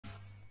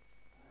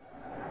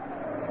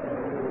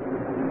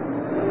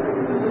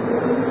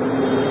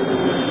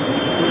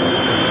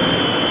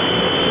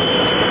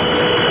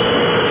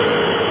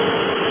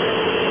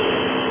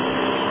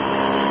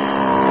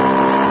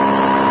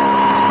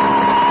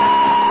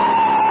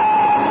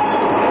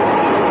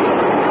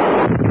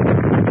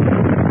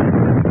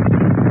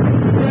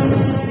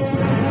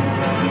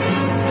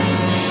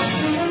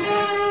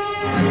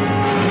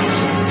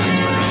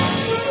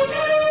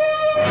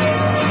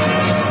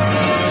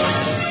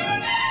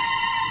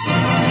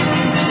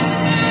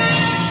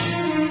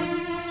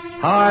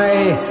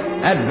High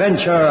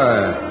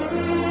Adventure.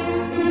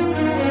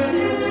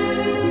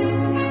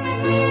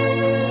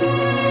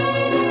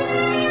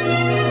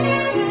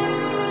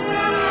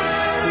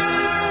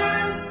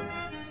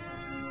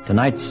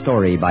 Tonight's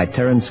story by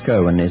Terence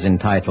Cohen is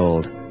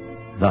entitled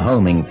The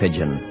Homing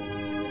Pigeon.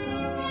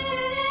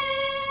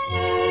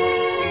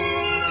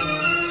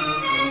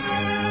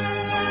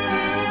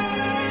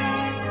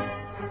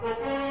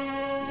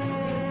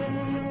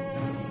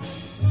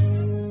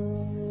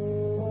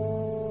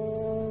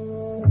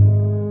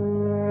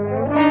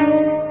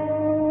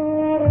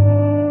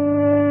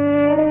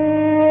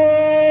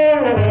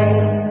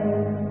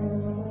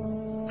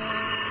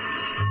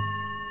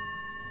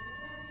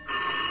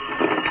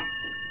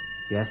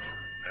 Yes?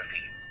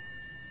 Murphy.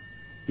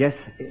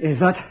 Yes, is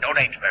that? No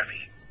names,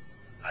 Murphy.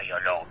 Are you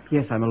alone?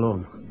 Yes, I'm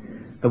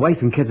alone. The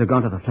wife and kids have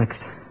gone to the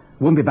flicks.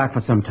 Won't be back for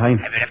some time.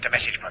 Have you left a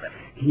message for them?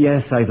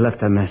 Yes, I've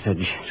left a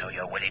message. So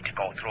you're willing to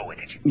go through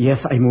with it?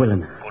 Yes, I'm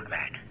willing. Good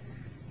man.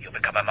 You'll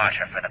become a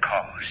martyr for the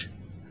cause.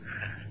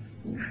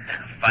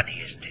 Funny,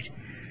 isn't it?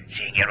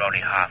 Seeing you're only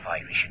half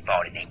Irish and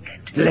born in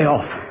England. Lay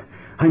off.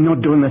 I'm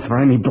not doing this for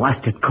any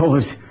blasted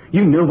cause.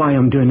 You know why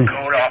I'm doing it.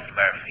 Cool off,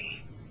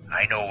 Murphy.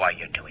 I know why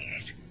you're doing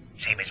it.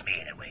 Same as me,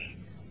 in a way.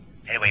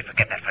 Anyway,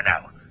 forget that for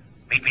now.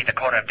 Meet me at the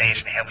corner of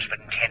Days and Helmsford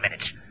in 10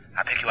 minutes.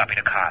 I'll pick you up in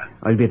a car.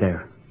 I'll be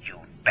there. You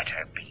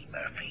better be,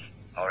 Murphy.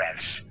 Or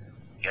else.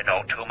 You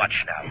know too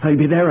much now. I'll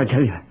be there, I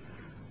tell you.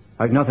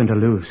 I've nothing to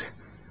lose.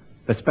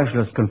 The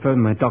specialist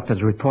confirmed my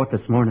doctor's report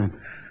this morning.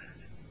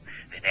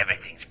 Then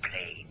everything's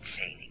plain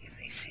sailing, as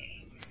they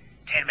say.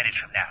 10 minutes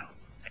from now.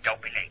 And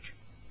don't be late.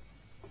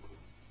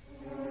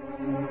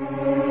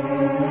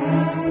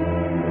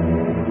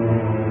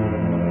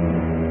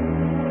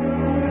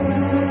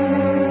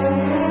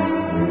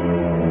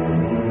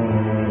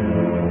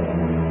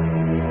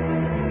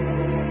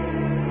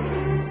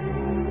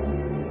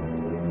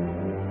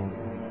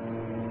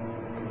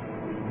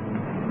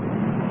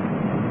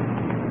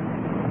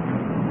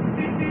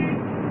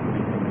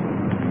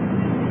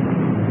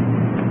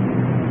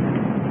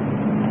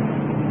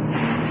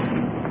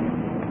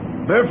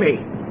 Murphy,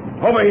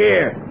 over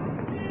here.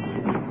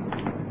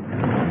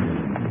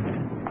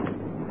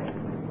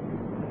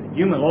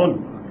 You,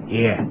 Malone?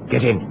 Here,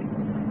 get in.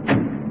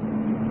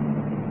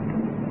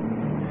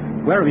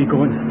 Where are we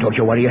going? Don't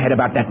you worry your head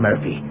about that,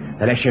 Murphy.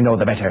 The less you know,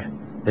 the better.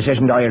 This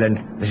isn't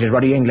Ireland. This is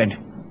ruddy England.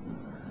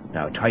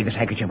 Now, tie this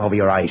handkerchief over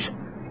your eyes.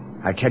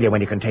 I'll tell you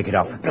when you can take it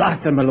off.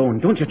 Blast him, Malone.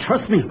 Don't you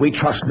trust me? We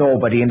trust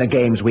nobody in the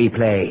games we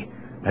play.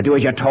 Now do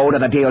as you're told or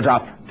the deal's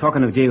off.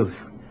 Talking of deals.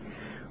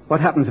 What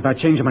happens if I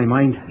change my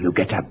mind? You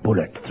get a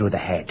bullet through the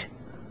head.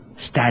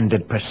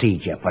 Standard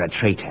procedure for a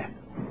traitor.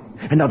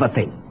 Another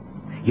thing.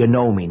 You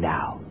know me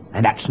now,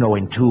 and that's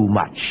knowing too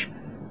much.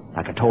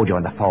 Like I told you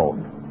on the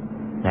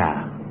phone.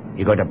 Now,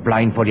 you going to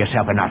blindfold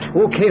yourself or not?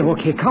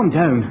 Okay, calm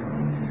down.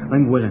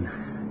 I'm willing.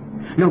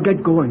 Now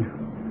get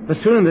going. The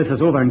sooner this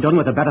is over and done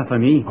with, the better for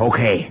me.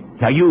 Okay,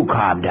 now you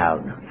calm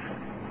down.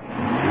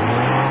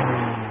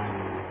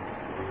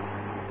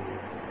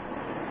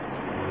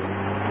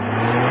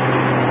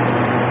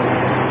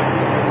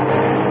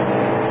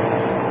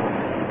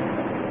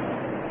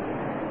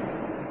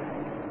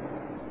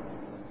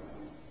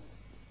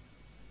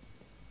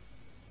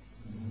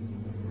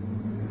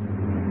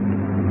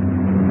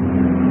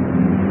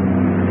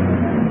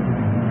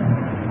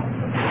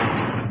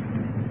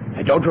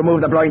 Don't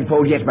remove the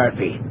blindfold yet,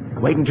 Murphy.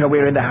 Wait until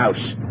we're in the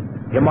house.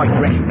 You might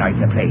recognize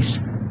the place.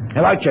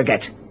 Now out you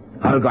get.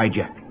 I'll guide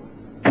you.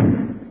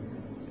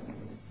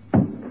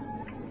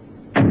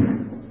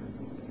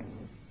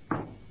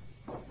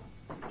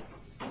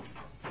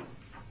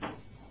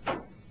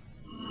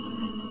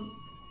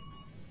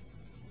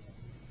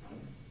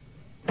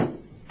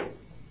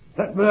 Is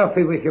that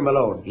Murphy with you,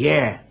 Malone?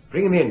 Yeah.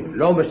 Bring him in.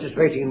 Lomas is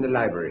waiting in the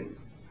library.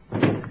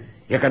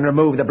 You can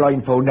remove the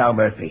blindfold now,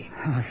 Murphy.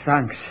 Oh,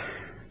 thanks.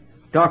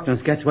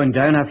 Darkness gets one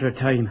down after a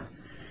time.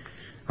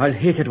 I'll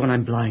hate it when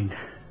I'm blind.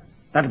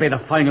 That'll be the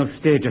final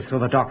stage, or so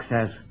the doc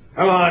says.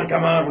 Come on.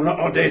 We've not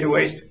no day to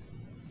waste.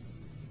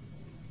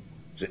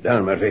 Sit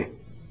down, Murphy.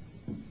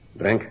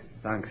 Drink?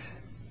 Thanks.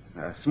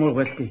 Small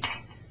whiskey.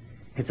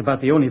 It's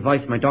about the only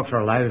vice my doctor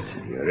allows.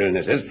 Your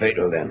illness is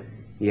fatal, then.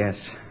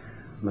 Yes.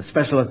 The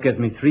specialist gives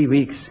me 3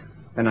 weeks.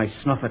 Then I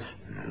snuff it.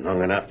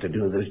 Long enough to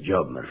do this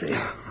job, Murphy.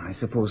 I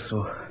suppose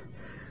so.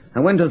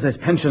 And when does this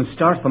pension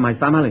start for my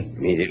family?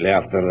 Immediately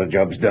after the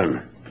job's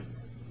done.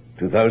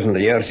 2,000 a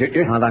year, suit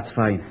you? Oh, that's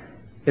fine.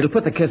 It'll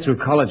put the kids through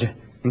college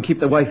and keep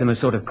the wife in the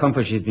sort of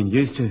comfort she's been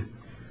used to.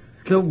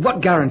 So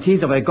what guarantees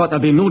have I got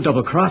there'll be no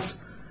double cross?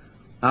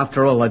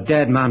 After all, a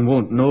dead man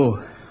won't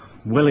know.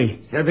 Will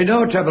he? There'll be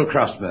no double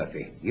cross,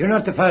 Murphy. You're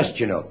not the first,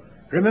 you know.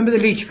 Remember the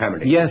Leach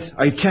family? Yes,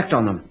 I checked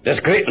on them.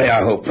 Discreetly,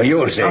 I hope, for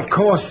your sake. Of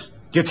course.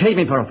 Do you take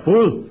me for a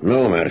fool?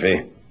 No,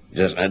 Murphy.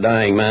 Just a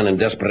dying man in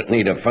desperate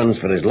need of funds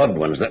for his loved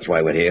ones. That's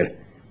why we're here.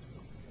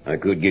 I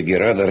could give you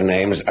other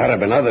names,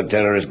 Arab and other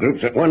terrorist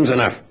groups, but one's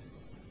enough.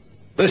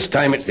 This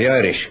time it's the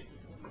Irish.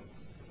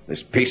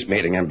 This peace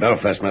meeting in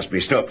Belfast must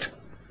be stopped.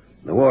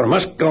 The war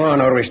must go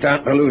on or we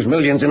stand to lose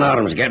millions in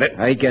arms, get it?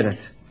 I get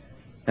it.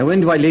 Now,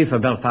 when do I leave for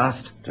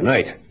Belfast?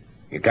 Tonight.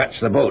 You catch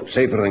the boat,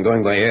 safer than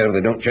going by air.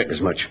 They don't check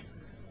as much.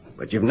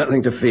 But you've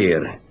nothing to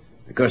fear.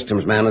 The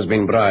customs man has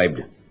been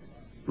bribed.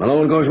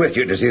 Malone goes with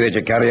you to see that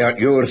you carry out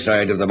your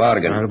side of the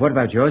bargain. Well, what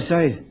about your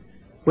side?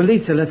 Will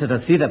these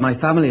solicitors see that my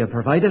family are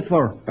provided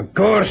for? Of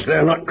course,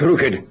 they're not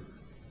crooked.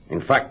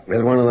 In fact,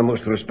 they're one of the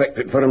most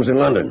respected firms in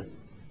London.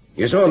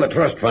 You saw the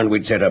trust fund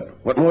we'd set up.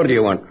 What more do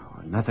you want?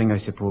 Oh, nothing, I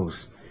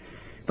suppose.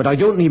 But I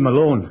don't need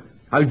Malone.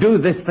 I'll do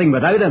this thing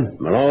without him.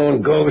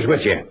 Malone goes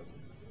with you.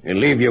 He'll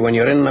leave you when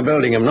you're in the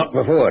building and not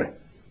before.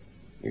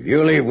 If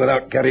you leave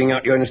without carrying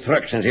out your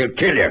instructions, he'll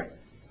kill you.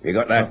 You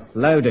got that? Oh,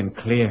 loud and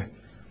clear.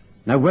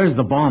 Now, where's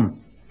the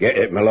bomb? Get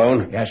it,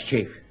 Malone? Yes,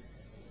 Chief.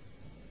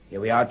 Here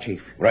we are,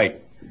 Chief.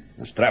 Right.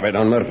 Now strap it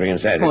on Murphy and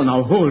set it. Oh,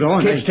 now, hold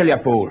on. Keep still, you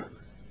fool.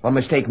 One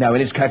mistake now,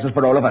 and it's castles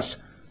for all of us.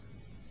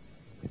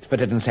 It's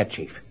fitted and set,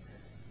 Chief.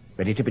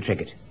 Ready to be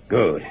triggered.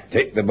 Good.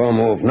 Take the bomb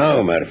off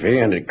now, Murphy,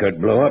 and it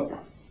could blow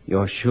up.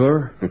 You're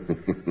sure?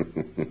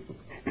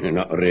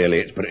 Not really.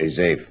 It's pretty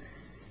safe.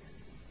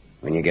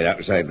 When you get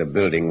outside the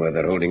building where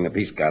they're holding the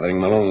peace gathering,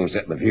 Malone will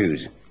set the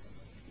fuse.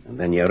 And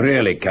then you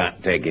really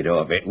can't take it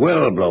off. It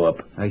will blow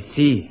up. I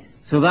see.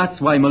 So that's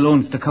why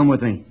Malone's to come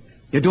with me.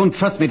 You don't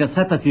trust me to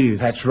set the fuse?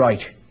 That's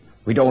right.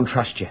 We don't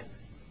trust you.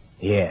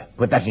 Here,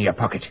 put that in your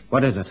pocket.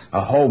 What is it?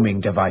 A homing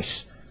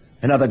device.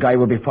 Another guy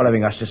will be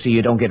following us to see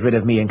you don't get rid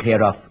of me and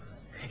clear off.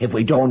 If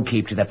we don't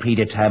keep to the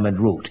predetermined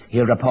route,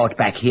 he'll report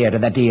back here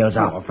and the deal's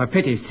off. Oh, for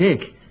pity's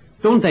sake.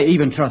 Don't they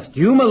even trust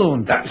you,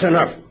 Malone? That's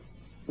enough.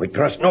 We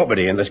trust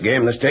nobody in this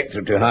game. The stakes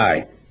are too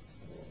high.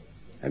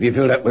 Have you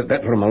filled up with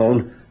petrol,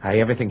 Malone? Aye,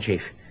 everything,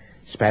 Chief.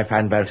 Spare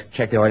fan belt,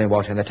 check the oil and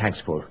water in the tank's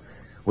full.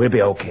 We'll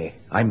be okay.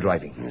 I'm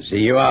driving. I see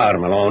you are,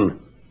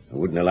 Malone. I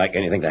wouldn't have liked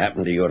anything to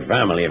happen to your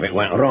family if it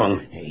went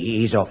wrong.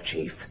 Ease off,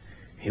 Chief.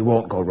 It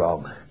won't go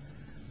wrong.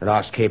 The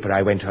last caper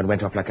I went on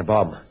went off like a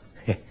bomb.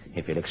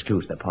 If you'll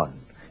excuse the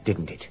pun,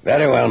 didn't it?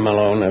 Very well,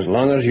 Malone, as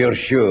long as you're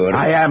sure.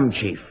 I am,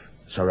 Chief,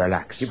 so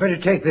relax. You better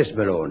take this,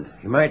 Malone.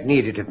 You might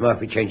need it if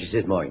Murphy changes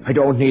his mind. I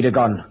don't need a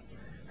gun.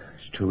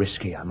 It's too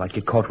risky. I might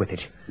get caught with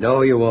it.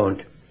 No, you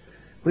won't.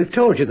 We've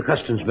told you the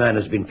customs man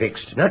has been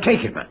fixed. Now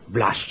take it, man.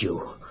 Blast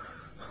you.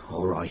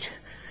 All right.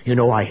 You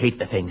know I hate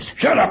the things.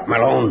 Shut up,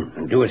 Malone,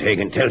 and do as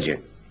Hagen tells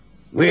you.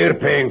 We're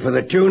paying for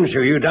the tune, so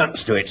you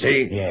dance to it,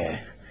 see?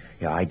 Yeah,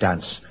 I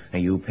dance,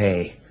 and you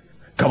pay.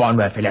 Come on,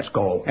 Murphy, let's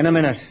go. In a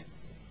minute.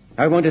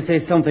 I want to say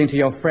something to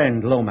your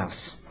friend,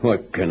 Lomas.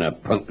 What can a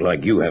punk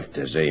like you have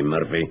to say,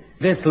 Murphy?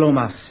 This,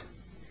 Lomas.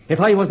 If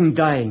I wasn't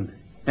dying,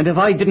 and if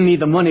I didn't need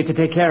the money to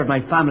take care of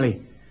my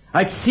family,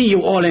 I'd see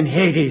you all in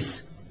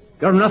Hades.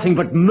 You're nothing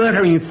but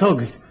murdering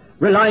thugs,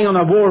 relying on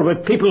a war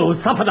with people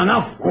who suffered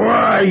enough.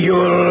 Why, you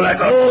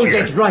let Hold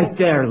it right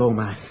there,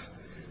 Lomas.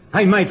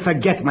 I might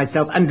forget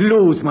myself and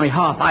lose my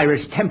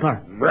half-Irish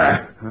temper.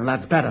 Well,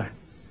 that's better.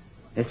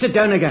 Now sit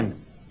down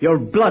again. Your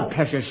blood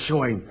pressure's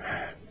showing.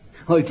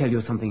 I'll tell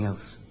you something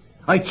else.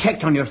 I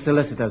checked on your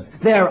solicitors.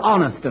 They're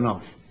honest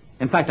enough.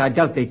 In fact, I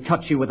doubt they'd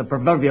touch you with a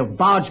proverbial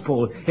barge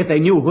pole if they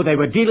knew who they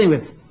were dealing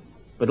with.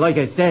 But like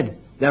I said,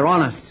 they're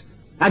honest.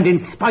 And in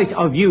spite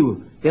of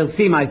you, they'll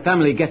see my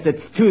family gets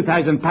its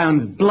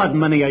 £2,000 blood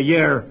money a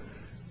year.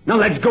 Now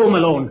let's go,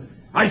 Malone.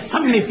 I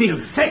suddenly feel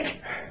sick.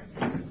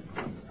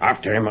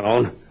 After him,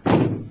 Malone.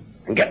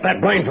 And get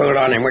that blindfold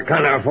on him. We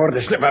can't afford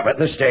to slip up at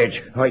this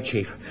stage. Right,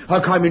 Chief.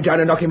 I'll climb him down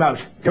and knock him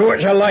out. Do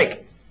what you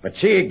like, but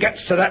see he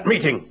gets to that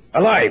meeting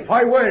alive.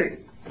 I will.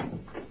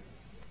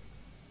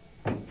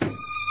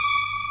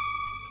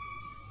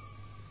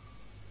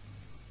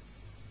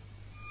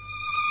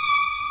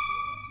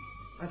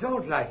 I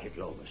don't like it,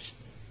 Lomas.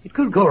 It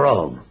could go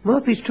wrong.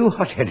 Murphy's too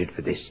hot-headed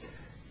for this.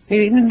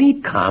 He'll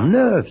need calm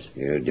nerves.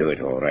 He'll do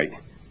it all right.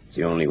 It's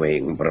the only way he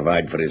can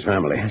provide for his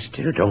family. I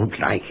still don't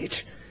like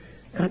it.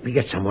 Can't we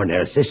get someone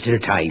else? There's still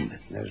time.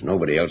 There's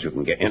nobody else who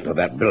can get into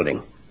that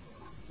building.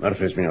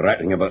 Murphy's been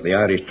writing about the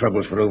Irish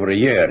troubles for over a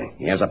year.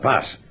 He has a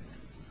pass.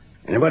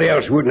 Anybody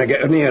else wouldn't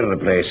have got near the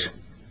place.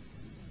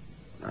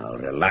 Now,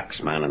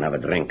 relax, man, and have a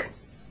drink.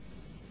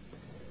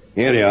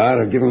 Here you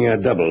are. I've given you a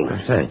double.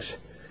 Thanks.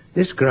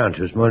 This Grant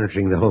who's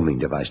monitoring the homing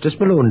device, does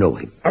Malone know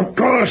him? Of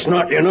course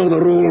not. You know the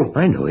rule.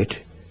 I know it.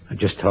 I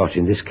just thought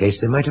in this case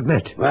they might have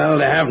met. Well,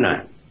 they have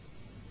not.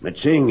 But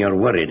seeing you're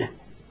worried,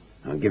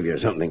 I'll give you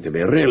something to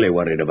be really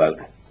worried about.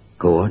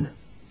 Go on.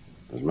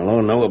 Does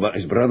Malone know about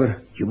his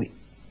brother? You mean,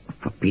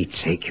 for Pete's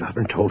sake, you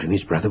haven't told him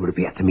his brother will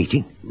be at the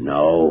meeting?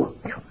 No.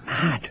 You're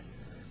mad.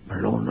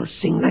 Malone will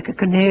sing like a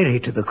canary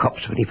to the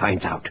cops when he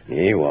finds out.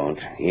 He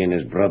won't. He and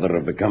his brother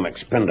have become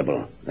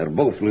expendable. They're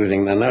both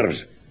losing their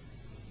nerves.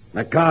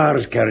 The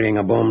car's carrying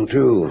a bomb,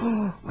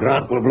 too.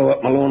 Grant will blow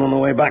up Malone on the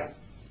way back.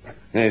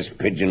 This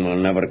pigeon will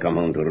never come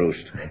home to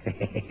roost.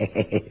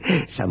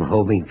 Some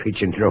homing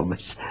pigeon,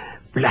 Lomas.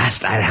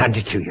 Blast, I'll hand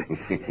it to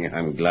you.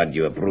 I'm glad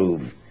you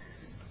approve.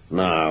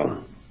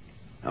 Now,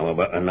 how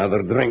about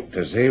another drink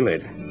to seal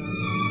it?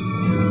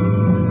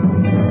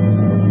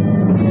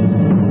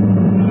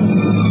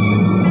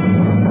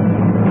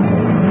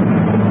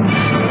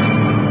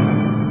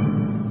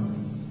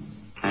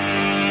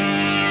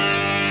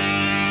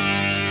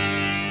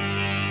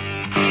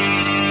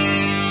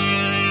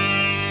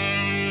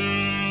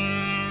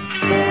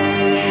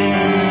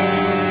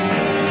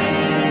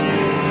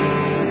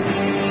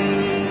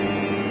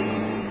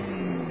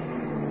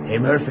 Hey,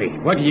 Murphy.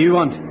 What do you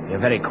want? You're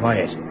very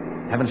quiet.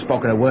 Haven't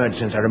spoken a word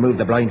since I removed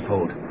the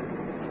blindfold.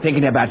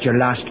 Thinking about your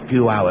last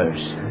few hours.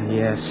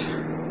 Yes.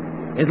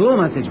 Is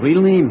Lomas his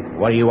real name?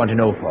 What do you want to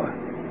know for?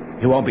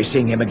 You won't be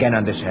seeing him again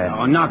on this earth.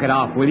 Oh, knock it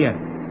off, will you?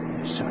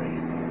 Sorry.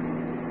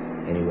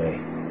 Anyway,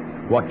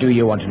 what do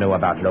you want to know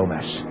about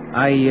Lomas?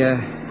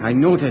 I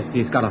noticed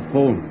he's got a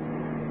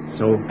phone.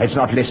 So? It's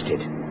not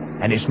listed.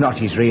 And it's not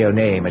his real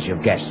name, as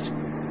you've guessed.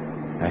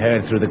 I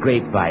heard through the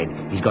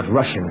grapevine he's got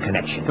Russian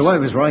connections. So I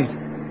was right.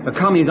 The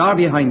commies are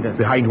behind this.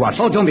 Behind what?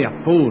 Oh, don't be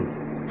a fool.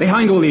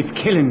 Behind all these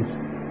killings.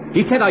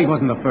 He said I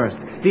wasn't the first.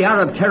 The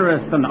Arab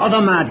terrorists and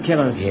other mad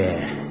killers.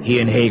 Yeah,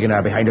 he and Hagen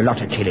are behind a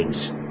lot of killings.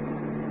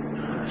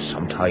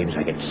 Sometimes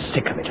I get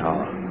sick of it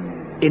all.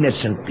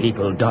 Innocent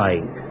people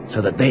dying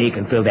so that they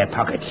can fill their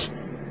pockets.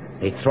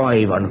 They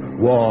thrive on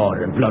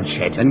war and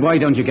bloodshed. Then why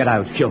don't you get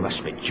out? You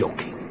must be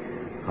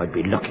joking. I'd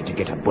be lucky to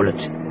get a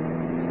bullet.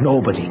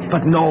 Nobody,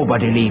 but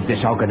nobody leaves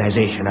this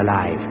organization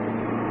alive.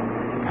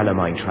 A pal of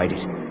mine tried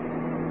it.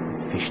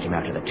 Fished him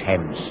out of the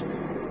Thames.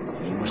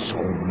 He was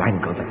so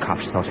mangled the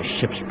cops thought a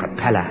ship's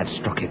propeller had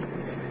struck him.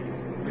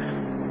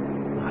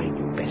 I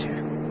knew better.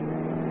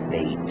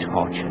 They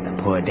tortured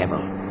the poor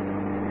devil.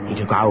 He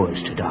took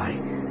hours to die.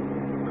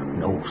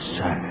 No,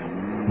 sir.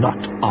 Not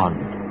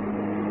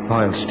on.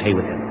 I'll stay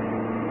with him.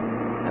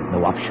 I've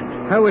no option.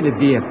 How would it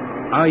be if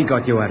I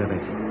got you out of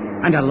it?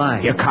 And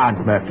alive? You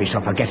can't, Murphy, so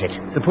forget it.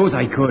 Suppose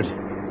I could.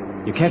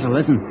 You care to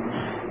listen?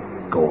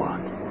 Go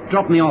on.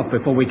 Drop me off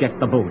before we get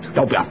the boat.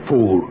 Don't be a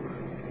fool.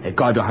 The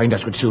guy behind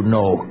us would soon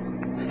know.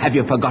 Have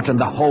you forgotten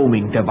the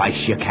homing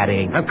device you're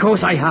carrying? Of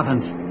course I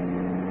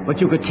haven't. But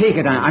you could take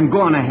it and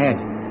go on ahead.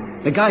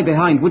 The guy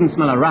behind wouldn't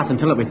smell a rat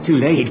until it was too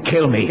late. He'd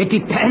kill me. It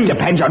depends.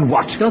 Depends on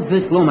what? Does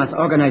this Lomas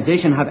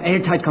organization have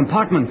airtight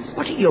compartments?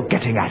 What are you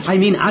getting at? I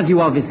mean, as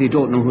you obviously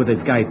don't know who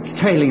this guy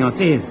trailing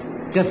us is,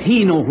 does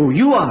he know who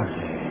you are?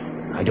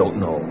 I don't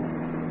know.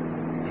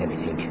 Let me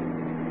think.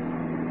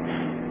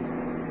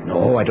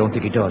 No, I don't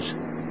think he does.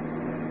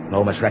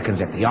 Lomas reckons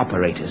that the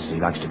operators, he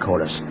likes to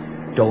call us,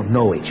 don't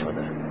know each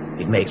other.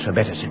 It makes for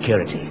better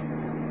security.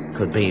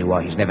 Could be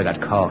why he's never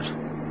got caught.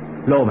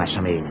 Lomas,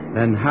 I mean.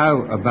 Then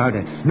how about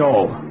it?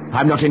 No,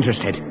 I'm not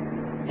interested.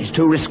 It's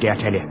too risky, I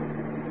tell you.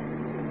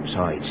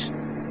 Besides,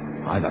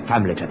 I've a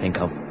family to think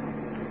of.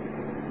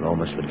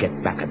 Lomas would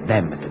get back at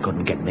them if they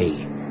couldn't get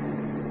me.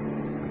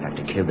 I'd have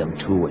to kill them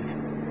too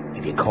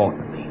if he caught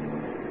me.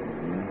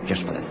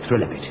 Just for the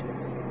thrill of it.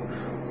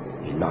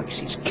 He likes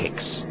his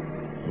kicks.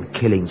 And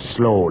killing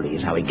slowly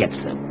is how he gets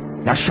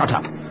them. Now shut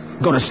up.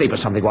 Go to sleep or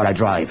something while I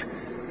drive.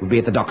 We'll be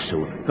at the dock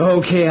soon.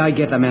 Okay, I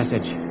get the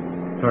message.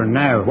 For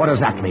now. What does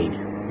that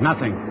mean?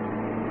 Nothing.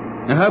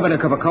 Now how about a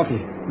cup of coffee?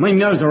 My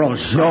nerves are all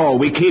shot. No,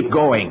 we keep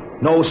going.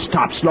 No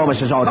stops,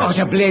 Lomas's orders. Oh,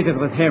 to blazes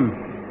with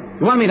him.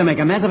 You want me to make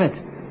a mess of it?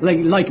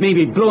 Like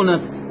maybe blowing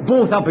us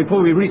both up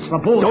before we reach the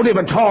boat? Don't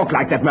even talk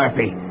like that,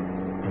 Murphy.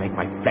 You make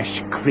my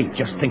flesh creep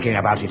just thinking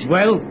about it.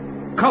 Well,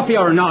 coffee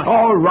or not?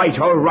 All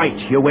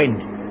right, you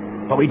win.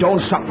 But we don't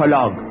stop for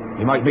long.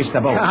 You might miss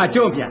the boat. Ah,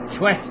 don't be a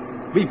twit.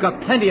 We've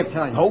got plenty of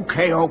time.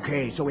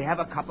 Okay, so we have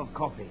a cup of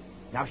coffee.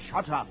 Now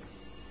shut up.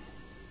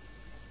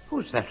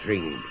 Who's that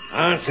ringing?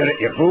 Answer it,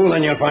 you fool,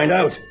 and you'll find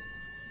out.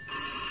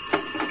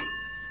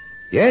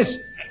 Yes?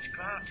 It's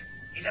Grant.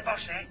 He's a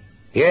boss, eh?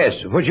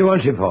 Yes, what do you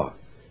want him for?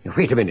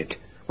 Wait a minute.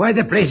 Why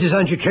the blazes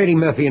aren't you trailing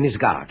Murphy and his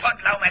guard?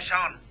 Put Lomas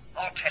on.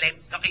 I'll tell him,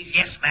 not his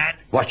yes man.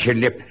 Watch your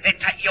lip. Then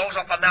take yours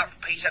off a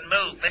mouthpiece and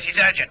move. This is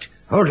urgent.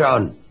 Hold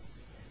on.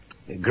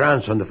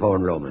 Grant's on the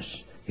phone,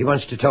 Lomas. He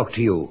wants to talk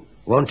to you.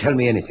 Won't tell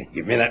me anything.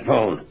 Give me that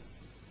phone.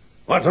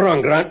 What's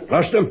wrong, Grant?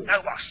 Lost him?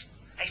 No, boss.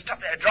 They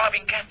stopped at a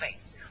driving cafe.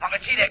 I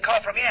can see their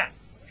car from here.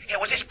 Yeah,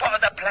 was this part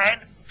of the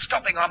plan?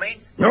 Stopping, I mean?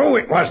 No,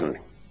 it wasn't.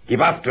 Keep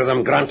after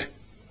them, Grant.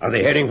 Are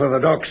they heading for the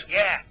docks?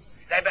 Yeah.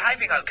 They're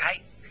behaving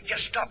okay.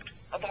 Just stopped.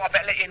 I thought I'd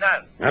better let you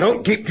know. Now,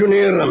 don't keep too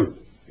near them.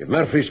 If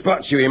Murphy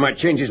spots you, he might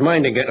change his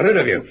mind and get rid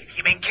of you.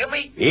 You mean kill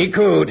me? He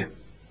could.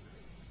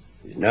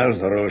 His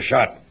nerves are all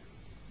shot.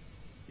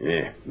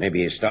 Yeah,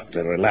 maybe he's stopped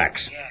to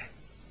relax. Yeah.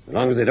 As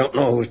long as they don't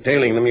know who's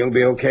tailing them, you'll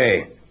be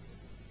okay.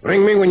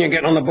 Ring me when you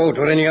get on the boat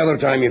or any other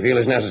time you feel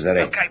is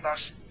necessary. Okay,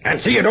 boss.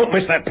 And see you don't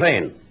miss that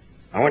plane.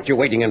 I want you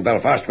waiting in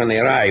Belfast when they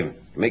arrive.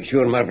 Make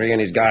sure Murphy and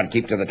his guard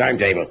keep to the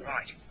timetable.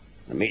 Right.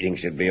 The meeting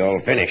should be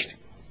all finished.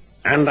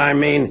 And I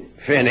mean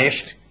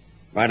finished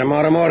by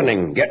tomorrow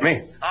morning. Get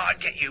me? I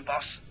get you,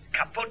 boss.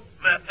 Kaput,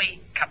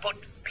 Murphy. Kaput.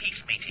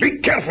 Peace meeting. Be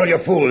careful, you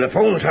fool. The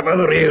phones have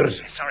other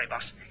ears. Sorry,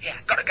 boss. Yeah,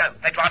 gotta go.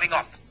 They're driving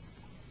off.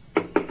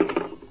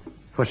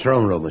 What's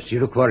wrong, Lomas? You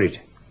look worried.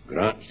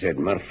 Grant said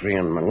Murphy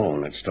and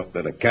Malone had stopped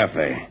at a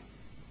cafe.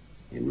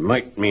 It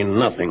might mean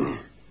nothing.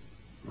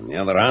 On the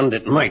other hand,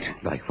 it might.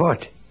 Like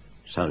what?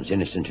 Sounds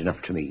innocent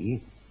enough to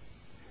me.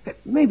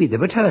 Maybe they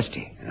were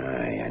thirsty.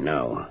 Aye, I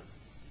know.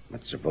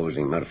 But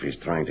supposing Murphy's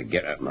trying to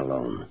get at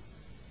Malone.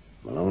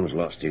 Malone's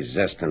lost his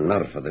zest and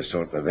nerve for this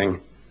sort of thing.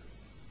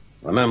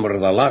 Remember,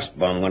 the last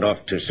bomb went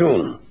off too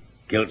soon.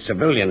 Killed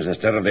civilians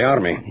instead of the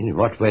army. In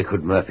what way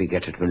could Murphy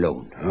get at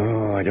Malone?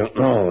 Oh, I don't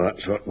know.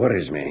 That's what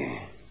worries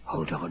me.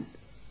 Hold on.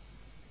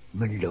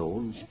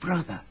 Malone's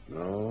brother.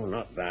 No,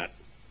 not that.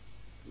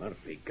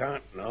 Murphy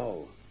can't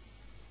know.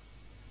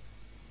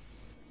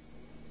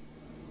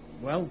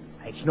 Well?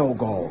 It's no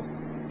go.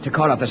 To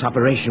call off this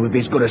operation would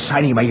be as good as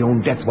signing my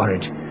own death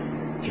warrant.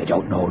 You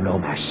don't know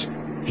Lomas.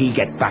 He'll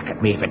get back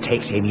at me if it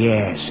takes him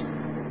years.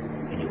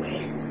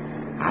 Anyway,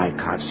 I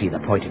can't see the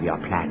point of your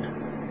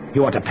plan.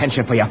 You want a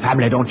pension for your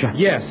family, don't you?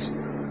 Yes.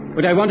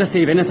 But I want to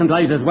save innocent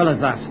lives as well as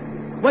that.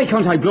 Why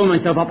can't I blow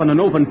myself up in an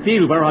open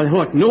field where I'll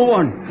hurt no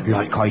one?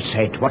 Like I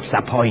said, what's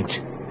the point?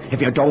 If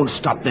you don't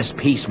stop this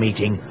peace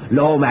meeting,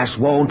 Lomas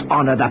won't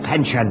honor the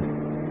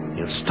pension.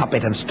 You'll stop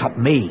it and stop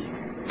me.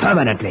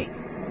 Permanently.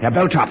 Now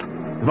belt up.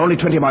 We've only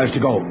 20 miles to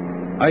go.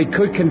 I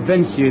could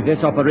convince you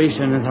this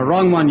operation is a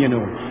wrong one, you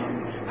know.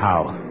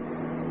 How?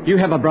 You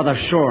have a brother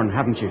Shorn,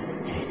 haven't you?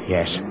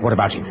 Yes. What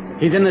about him?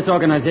 He's in this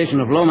organization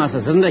of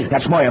Lomas's, isn't he?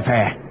 That's my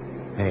affair.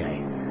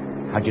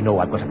 Anyway, how'd you know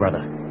I've got a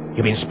brother?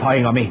 You've been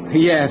spying on me?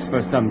 Yes,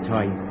 for some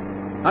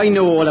time. I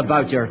know all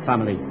about your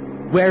family.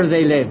 Where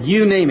they live,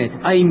 you name it.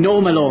 I know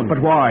Malone. But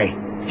why?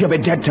 You'll be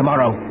dead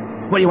tomorrow.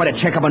 What do you want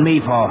to check up on me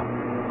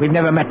for? We've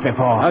never met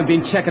before. I've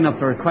been checking up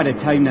for quite a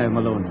time now,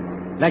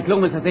 Malone. Like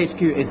Lomas's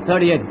HQ is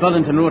 38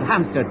 Bullington Road,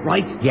 Hampstead,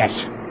 right? Yes.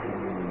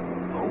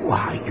 Who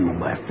are you,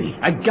 Murphy?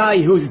 A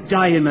guy who's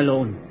dying,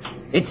 Malone.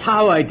 It's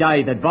how I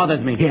die that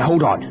bothers me. Here,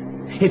 hold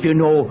on. If you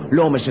know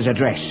Lomas's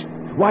address,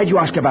 why'd you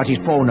ask about his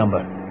phone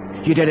number?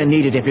 You didn't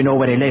need it if you know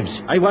where he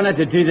lives. I wanted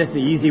to do this the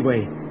easy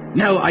way.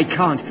 Now I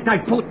can't. Now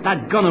put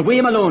that gun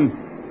away,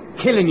 Malone.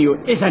 Killing you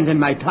isn't in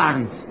my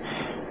plans.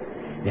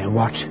 Then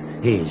what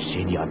is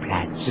in your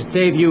plans? To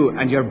save you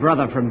and your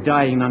brother from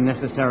dying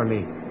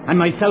unnecessarily. And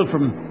myself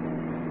from...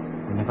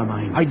 Never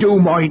mind. I do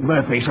mind,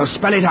 Murphy, so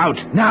spell it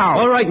out, now!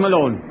 All right,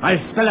 Malone. I'll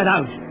spell it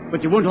out.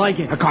 But you won't like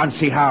it. I can't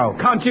see how.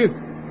 Can't you?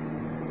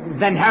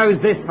 Then how's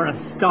this for a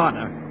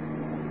starter?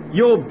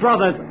 Your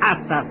brother's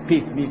at that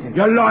peace meeting.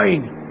 You're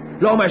lying!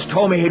 Lomas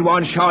told me he'd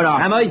want shot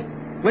off. Am I?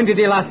 When did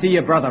you last see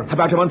your brother?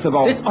 About a month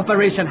ago. This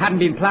operation hadn't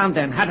been planned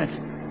then, had it?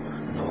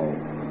 No.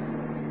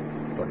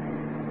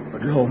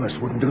 But Lomas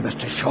wouldn't do this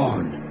to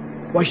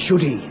Sean. Why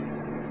should he?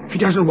 He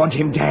doesn't want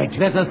him dead.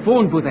 There's a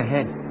phone booth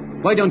ahead.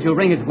 Why don't you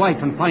ring his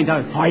wife and find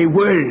out? I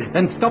will.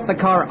 Then stop the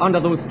car under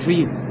those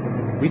trees.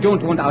 We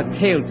don't want our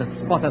tail to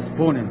spot us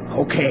phoning.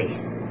 Okay.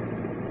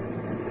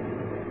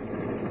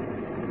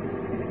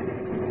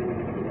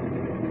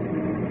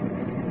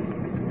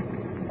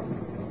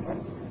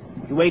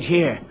 You wait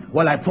here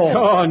while I phone.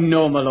 Oh,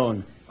 no,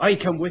 Malone. I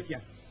come with you.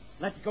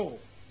 Let's go. Malone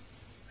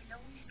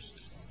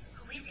speaking.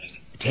 Who is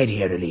it? Ted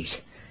here, Elise.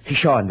 Is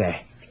Sean there?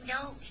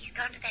 No, he's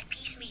gone to that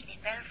peace meeting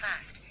in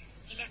Belfast.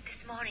 He left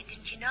this morning,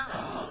 didn't you know?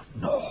 Oh,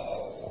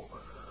 no.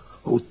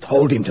 Who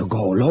told him to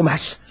go,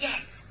 Lomas?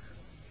 Yes.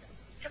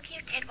 Look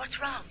here, Ted, what's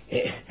wrong?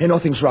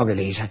 Nothing's wrong,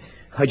 Elise.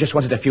 I just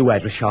wanted a few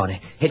words with Sean.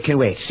 It can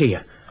wait. See you.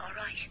 All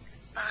right.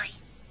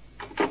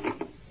 Bye.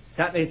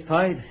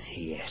 Satisfied?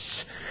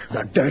 Yes.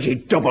 The dirty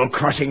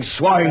double-crossing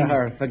swine.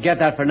 Forget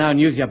that for now and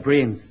use your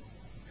brains.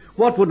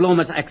 What would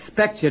Lomas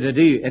expect you to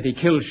do if he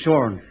killed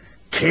Shorn?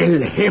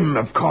 Kill him,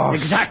 of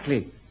course.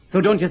 Exactly. So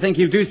don't you think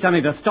he'll do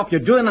something to stop you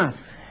doing that?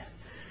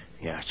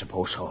 Yeah, I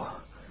suppose so.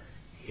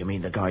 You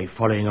mean the guy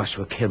following us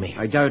will kill me?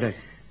 I doubt it.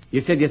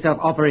 You said yourself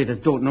operators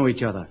don't know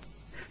each other.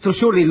 So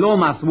surely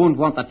Lomas won't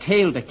want the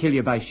tail to kill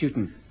you by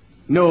shooting.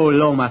 No,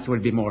 Lomas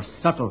would be more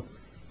subtle.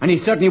 And he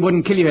certainly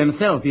wouldn't kill you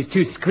himself. He's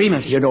too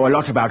squeamish. You know a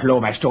lot about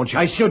Lomas, don't you?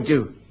 I should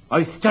do.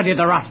 I've studied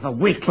the rat for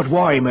weeks. But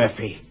why,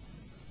 Murphy?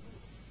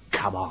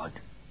 Come on.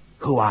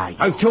 Who are you?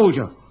 I've told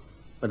you.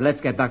 But let's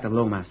get back to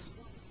Lomas.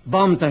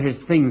 Bombs are his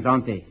things,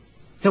 aren't they?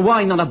 So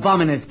why not a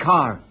bomb in his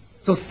car?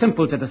 So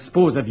simple to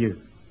dispose of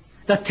you.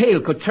 The tail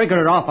could trigger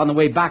it off on the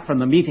way back from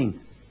the meeting.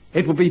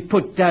 It would be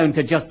put down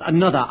to just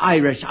another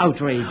Irish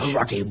outrage.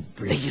 Ruddy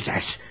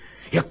blazes.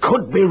 You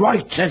could be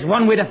right. There's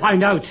one way to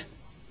find out.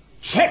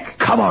 Check.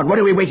 Come on, what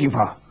are we waiting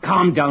for?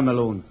 Calm down,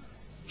 Malone.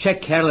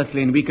 Check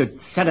carelessly and we could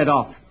set it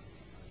off.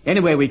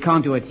 Anyway, we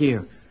can't do it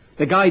here.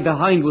 The guy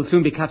behind will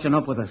soon be catching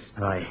up with us.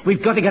 Aye.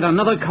 We've got to get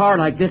another car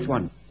like this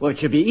one. Well, it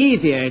should be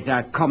easier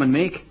to come and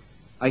make.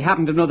 I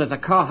happen to know there's a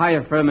car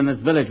hire firm in this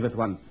village with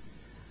one.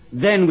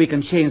 Then we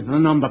can change the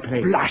number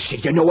plate. Blast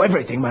it, you know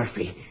everything,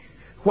 Murphy.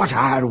 What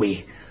are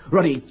we?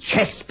 Ruddy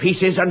chess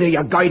pieces under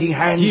your guiding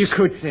hands? You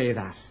could say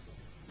that.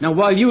 Now,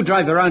 while you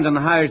drive around in the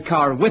hired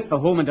car with the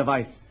homing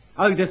device,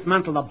 I'll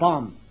dismantle the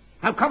bomb.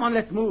 Now, come on,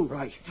 let's move.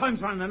 Right.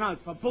 Time's running out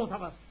for both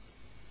of us.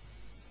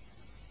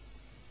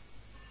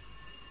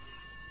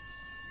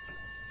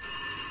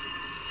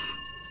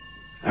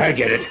 I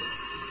get it.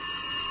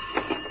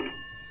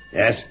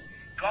 Yes?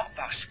 Go on,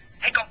 boss.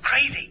 They gone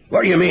crazy.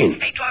 What do you mean?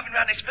 They driving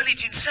around this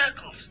village in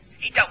circles.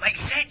 It don't make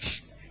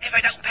sense. If I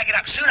don't pick it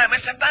up soon, I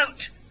miss a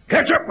boat.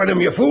 Catch up with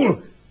them, you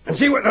fool, and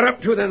see what they're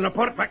up to, then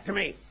report back to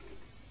me.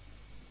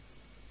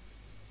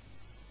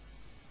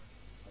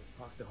 I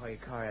parked the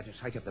hired car out of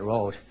sight up the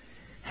road.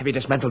 Have you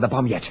dismantled the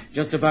bomb yet?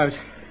 Just about.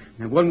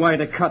 Now, one wire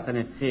to cut, then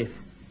it's safe.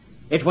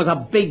 It was a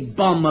big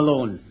bomb,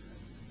 Malone.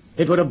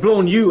 It would have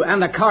blown you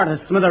and the car to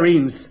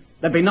smithereens.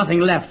 There'd be nothing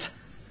left,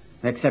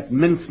 except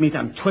mincemeat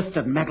and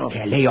twisted metal.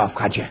 Here, lay off,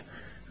 can't you?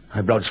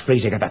 My blood's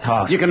freezing at the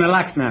thought. You can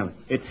relax now.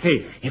 It's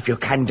safe. If you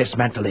can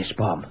dismantle this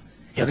bomb,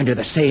 you can do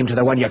the same to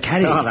the one you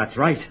carry. Oh, that's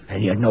right.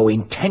 And you've no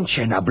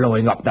intention of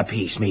blowing up the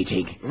peace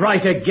meeting.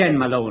 Right again,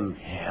 Malone.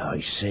 Yeah,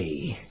 I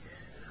see.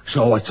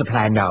 So what's the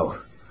plan now?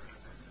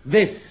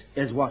 This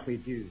is what we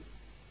do.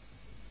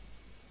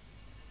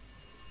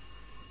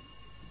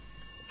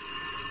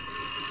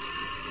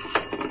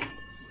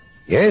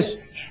 Yes?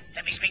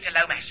 Let me speak to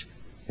Lomas.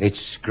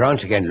 It's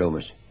Grant again,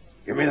 Loomis.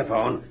 Give me the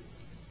phone.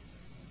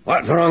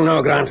 What's wrong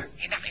now, Grant?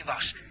 Nothing,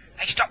 boss.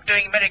 I stopped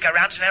doing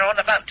merry-go-rounds and they're on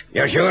the boat.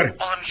 You sure?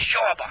 On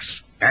shore,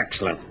 boss.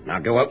 Excellent. Now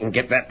go out and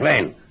get that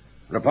plane.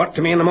 Report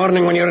to me in the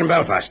morning when you're in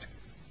Belfast.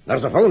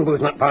 There's a phone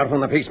booth not far from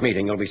the peace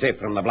meeting. You'll be safe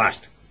from the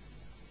blast.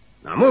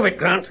 Now move it,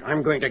 Grant.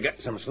 I'm going to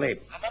get some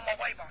sleep. I'm on my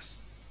way, boss.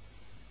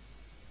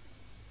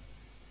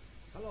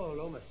 Hello,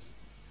 Loomis.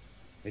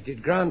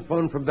 Did Grant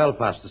phone from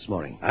Belfast this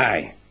morning?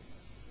 Aye.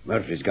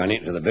 Murphy's gone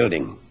into the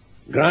building.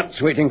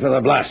 Grant's waiting for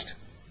the blast.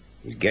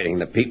 He's getting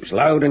the peeps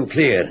loud and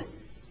clear.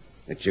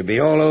 It should be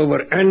all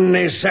over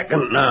any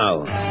second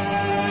now.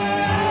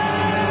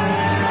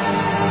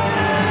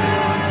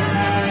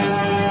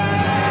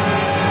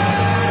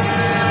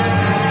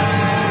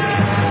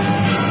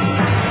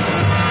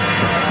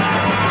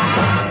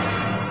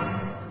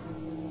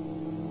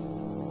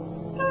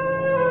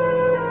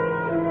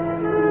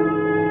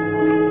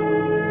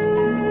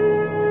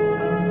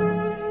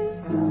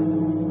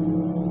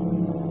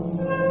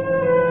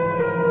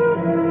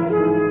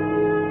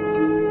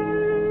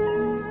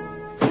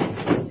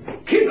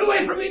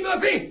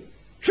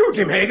 Shoot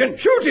him, Hagen!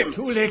 Shoot him!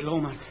 Too late,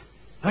 Lomas.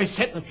 I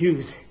set the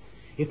fuse.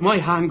 If my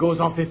hand goes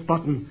off this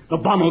button, the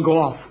bomb will go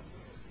off.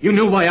 You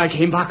knew why I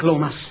came back,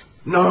 Lomas.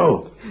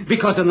 No!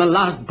 Because in the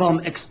last bomb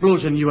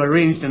explosion you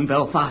arranged in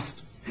Belfast,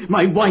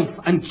 my wife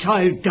and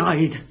child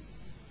died.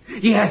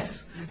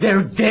 Yes,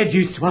 they're dead,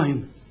 you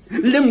swine.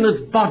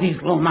 Limbless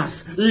bodies,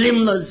 Lomas.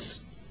 Limbless.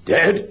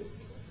 Dead?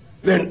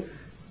 Then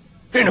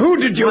who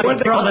did you My want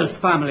to... brother's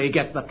family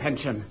gets the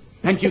pension,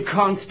 and you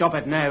can't stop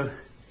it now.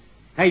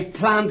 I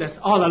planned this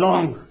all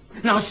along.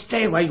 Now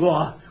stay where you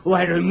are, or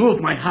I remove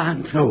my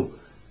hand. No,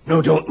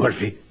 don't,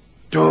 Murphy.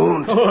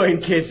 Don't. Oh,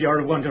 in case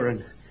you're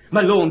wondering,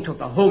 Malone took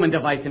the homing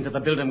device into the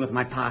building with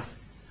my pass.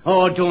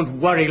 Oh, don't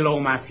worry,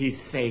 Lomas,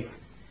 he's safe.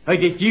 I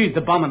defused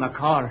the bomb in the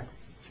car.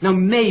 Now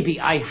maybe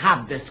I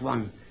have this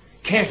one.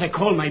 Care to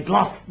call my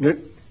bluff?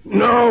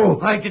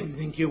 No! I didn't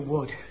think you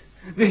would.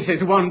 This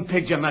is one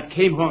pigeon that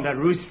came home to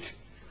roost.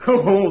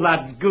 Oh,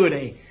 that's good,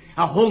 eh?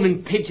 A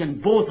homing pigeon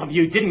both of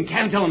you didn't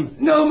count on.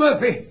 No,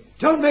 Murphy.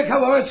 Don't make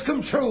our words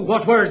come true.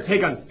 What words,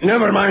 Hagen?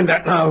 Never mind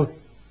that now.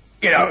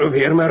 Get out of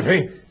here,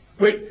 Murphy.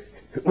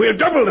 We'll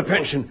double the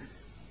pension.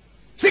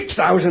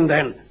 6,000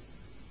 then.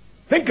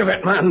 Think of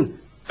it, man.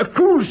 A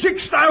cool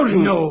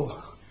 6,000.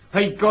 No.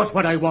 I got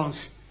what I want.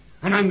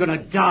 And I'm gonna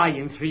die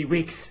in 3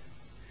 weeks.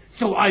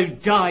 So I'll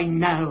die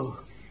now.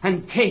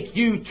 And take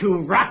you two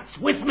rats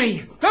with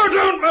me. No,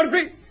 don't,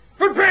 Murphy.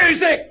 For pity's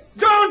sake,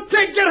 don't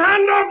take your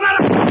hand off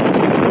that...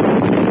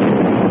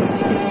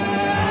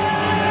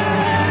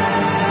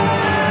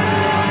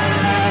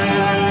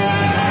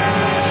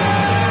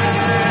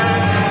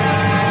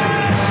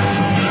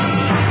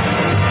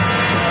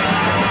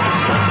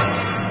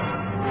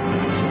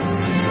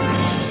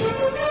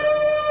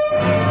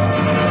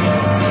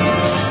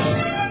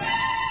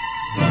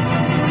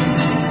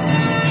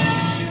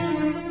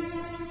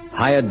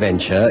 High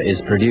Adventure is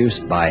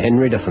produced by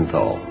Henry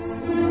Diffenthal.